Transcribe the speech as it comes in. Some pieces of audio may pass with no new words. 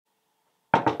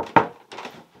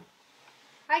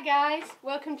Hi guys,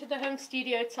 welcome to the home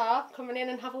studio tour. Coming in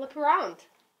and have a look around.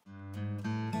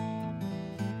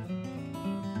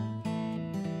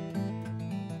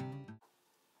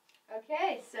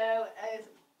 Okay, so as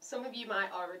some of you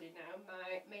might already know,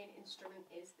 my main instrument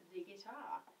is the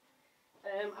guitar.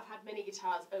 I've had many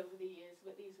guitars over the years,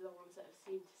 but these are the ones that have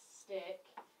seemed to stick.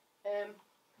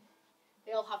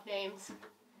 They all have names.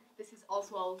 This is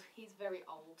Oswald, he's very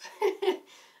old.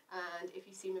 And if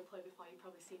you've seen me play before, you've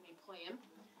probably seen me play him.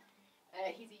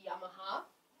 He's a Yamaha.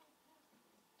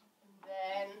 And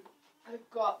then I've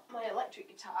got my electric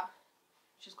guitar,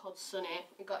 which is called Sunny.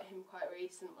 I got him quite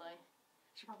recently.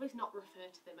 I should probably not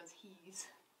refer to them as he's,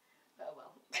 but oh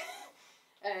well.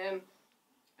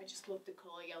 I just love the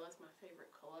colour. Yellow's my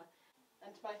favourite colour.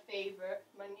 And my favourite,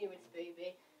 my newest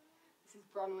baby, this is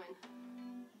Bronwyn.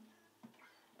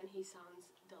 And he sounds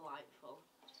delightful.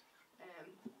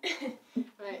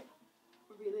 Right,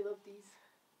 I really love these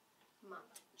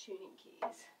matte tuning keys.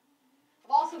 I've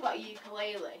also got a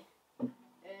ukulele,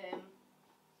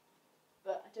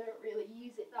 but I don't really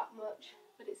use it that much,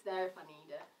 but it's there if I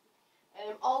need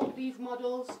it. All of these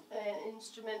models and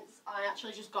instruments I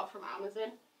actually just got from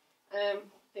Amazon.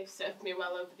 They've served me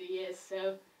well over the years,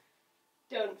 so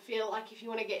don't feel like if you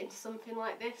want to get into something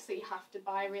like this that you have to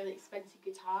buy a really expensive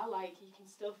guitar. Like, you can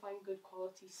still find good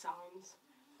quality sounds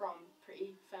from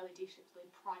fairly decently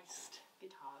priced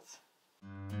guitars.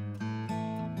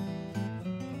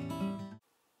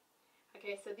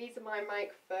 Okay, so these are my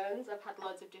microphones. I've had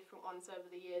loads of different ones over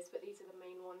the years, but these are the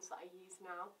main ones that I use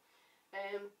now.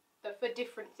 They're for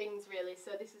different things really.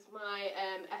 So this is my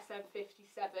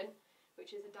SM57,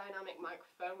 which is a dynamic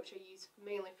microphone, which I use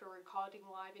mainly for recording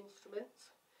live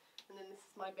instruments. And then this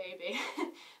is my baby,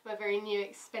 my very new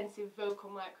expensive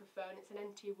vocal microphone. It's an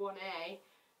NT1A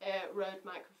Rode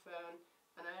microphone,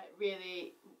 and I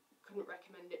really couldn't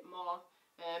recommend it more.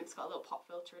 It's got a little pop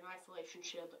filter and isolation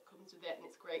shield that comes with it, and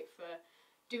it's great for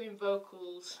doing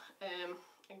vocals and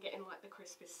getting like the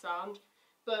crispest sound.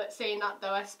 But saying that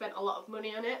though, I spent a lot of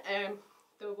money on it.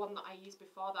 The one that I used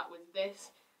before that was this.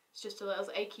 It's just a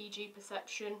little AKG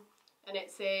Perception, and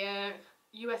it's a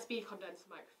USB condenser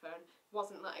microphone. It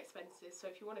wasn't that expensive, so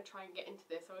if you want to try and get into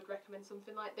this, I would recommend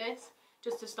something like this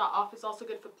just to start off. It's also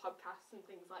good for podcasts and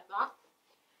things like that.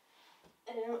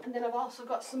 And then I've also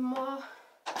got some more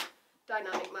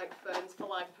dynamic microphones for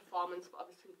live performance, but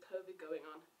obviously with COVID going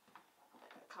on,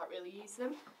 I can't really use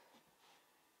them.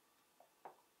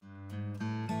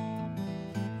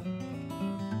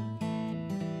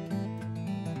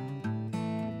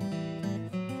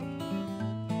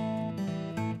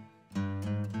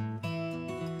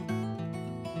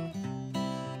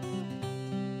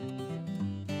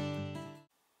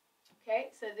 Okay,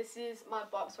 so this is my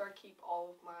box where I keep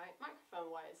all of my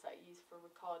microphone wires that I use for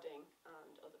recording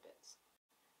and other bits.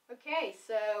 Okay,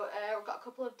 so I've got a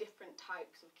couple of different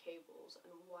types of cables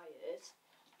and wires.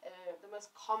 The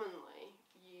most commonly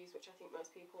used, which I think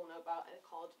most people know about, are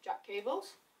called jack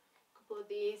cables. A couple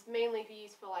of these mainly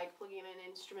used for like plugging in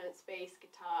instruments, bass,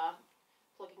 guitar,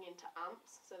 plugging into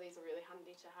amps, so these are really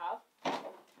handy to have.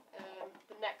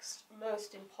 The next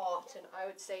most important, I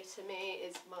would say, to me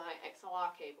is my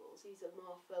XLR cables. These are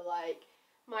more for like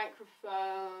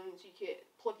microphones, you can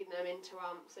plugging them into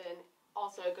amps, and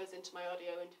also goes into my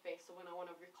audio interface, so when I want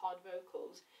to record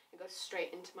vocals it goes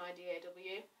straight into my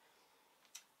DAW.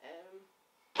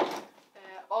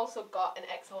 I've also got an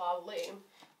XLR loom,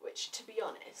 which to be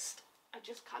honest I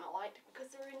just kind of liked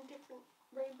because they're in different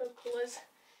rainbow colours.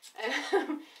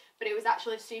 But it was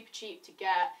actually super cheap to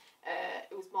get.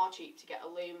 It was more cheap to get a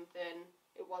loom than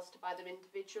it was to buy them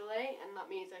individually, and that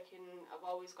means I've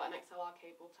always got an XLR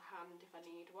cable to hand if I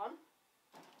need one.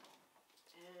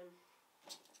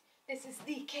 This is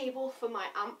the cable for my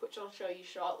amp, which I'll show you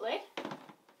shortly.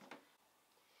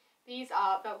 These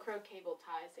are Velcro cable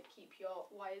ties that keep your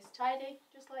wires tidy,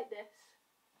 just like this.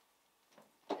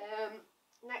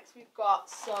 Next we've got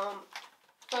some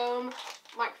foam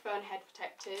microphone head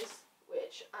protectors,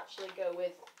 which actually go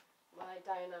with my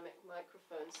dynamic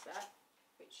microphone set,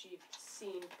 which you've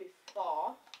seen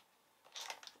before.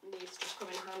 And these just come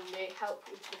in handy, help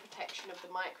with the protection of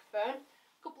the microphone.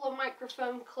 A couple of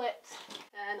microphone clips,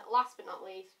 and last but not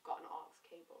least, we've got an aux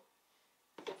cable.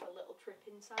 Go for a little trip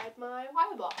inside my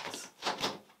wire box.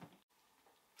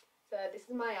 So this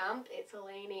is my amp. It's a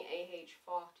Laney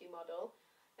AH40 model.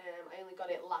 I only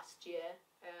got it last year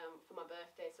for my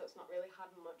birthday, so it's not really had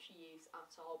much use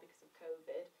at all because of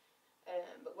COVID.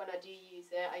 But when I do use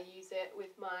it, I use it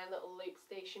with my little loop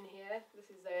station here.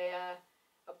 This is a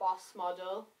Boss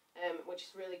model, which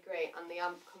is really great, and the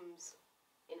amp comes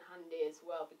in handy as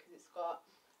well because it's got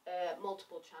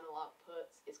multiple channel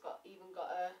outputs. It's even got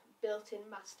a built-in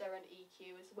master and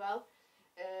EQ as well.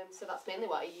 So that's mainly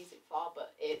what I use it for,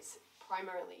 but it's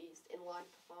primarily used in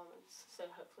live performance, so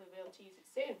hopefully we'll be able to use it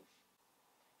soon.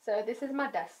 So this is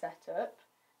my desk setup.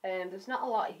 There's not a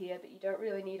lot here, but you don't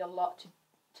really need a lot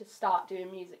to start doing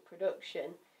music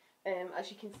production. As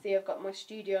you can see, I've got my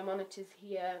studio monitors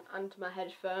here and my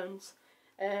headphones,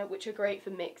 which are great for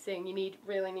mixing. You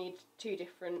really need two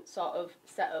different sort of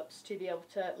setups to be able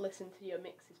to listen to your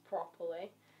mixes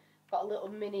properly. Got a little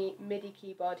mini MIDI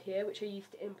keyboard here, which I use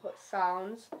to input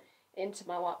sounds into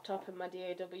my laptop and my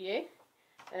DAW.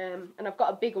 And I've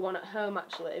got a bigger one at home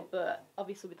actually, but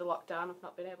obviously with the lockdown I've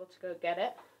not been able to go get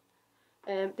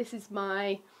it. This is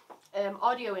my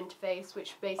audio interface,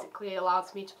 which basically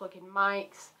allows me to plug in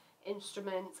mics,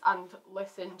 instruments and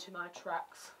listen to my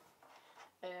tracks.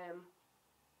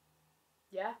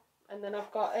 Yeah, and then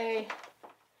I've got a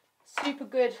super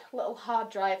good little hard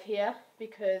drive here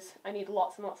because I need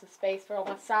lots and lots of space for all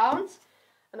my sounds,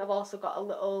 and I've also got a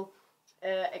little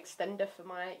extender for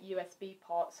my USB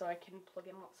port so I can plug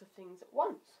in lots of things at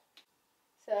once.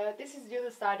 So this is the other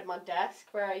side of my desk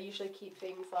where I usually keep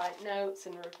things like notes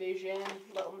and revision,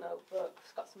 little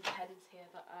notebooks. Got some pens here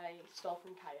that I stole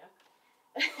from Kaya.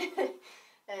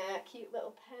 Cute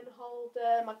little pen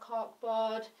holder, my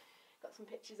corkboard. Got some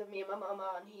pictures of me and my mama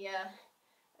on here.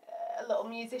 A little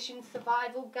musician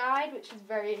survival guide, which is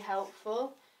very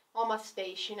helpful. All my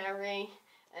stationery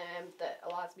that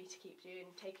allows me to keep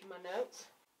taking my notes.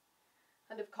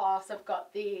 And of course I've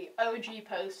got the OG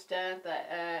poster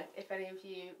that, if any of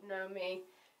you know me,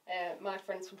 my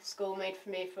friends from school made for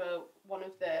me for one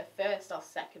of the first or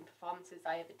second performances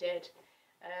I ever did.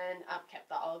 And I've kept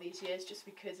that all these years just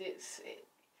because it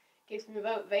gives me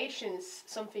motivation,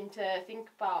 something to think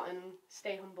about and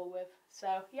stay humble with.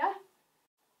 So yeah.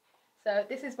 So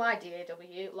this is my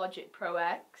DAW, Logic Pro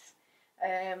X.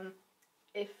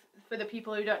 For the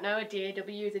people who don't know, a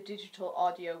DAW is a digital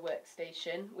audio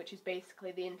workstation, which is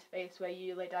basically the interface where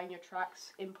you lay down your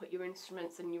tracks, input your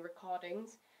instruments and your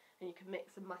recordings, and you can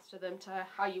mix and master them to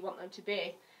how you want them to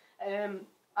be.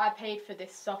 I paid for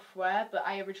this software, but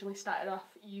I originally started off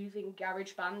using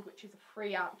GarageBand, which is a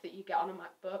free app that you get on a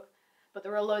MacBook. But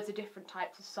there are loads of different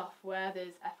types of software.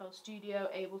 There's FL Studio,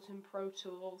 Ableton, Pro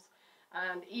Tools,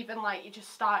 and even like you're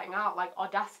just starting out, like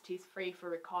Audacity is free for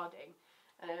recording.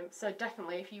 So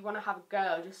definitely, if you want to have a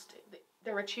go,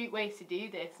 there are cheap ways to do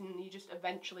this, and you just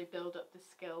eventually build up the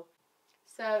skill.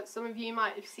 So some of you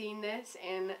might have seen this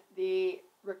in the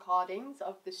recordings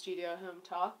of the Studio Home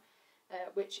Tour,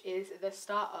 which is the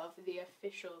start of the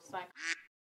official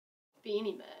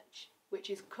beanie merch,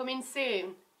 which is coming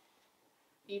soon.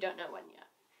 You don't know when yet.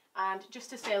 And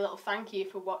just to say a little thank you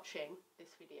for watching this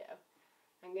video,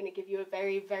 I'm going to give you a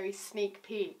very, very sneak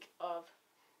peek of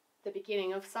the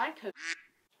beginning of Psycho.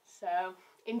 So,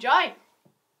 enjoy!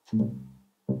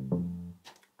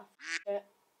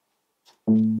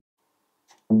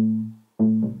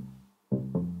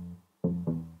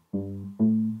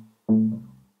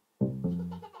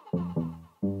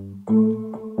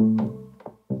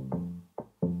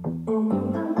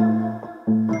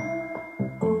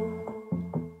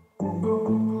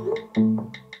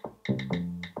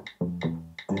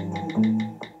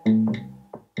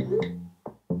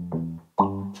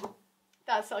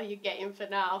 That's all you're getting for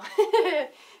now.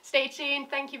 Stay tuned.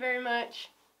 Thank you very much.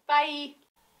 Bye.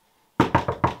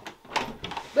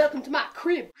 Welcome to my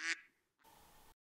crib.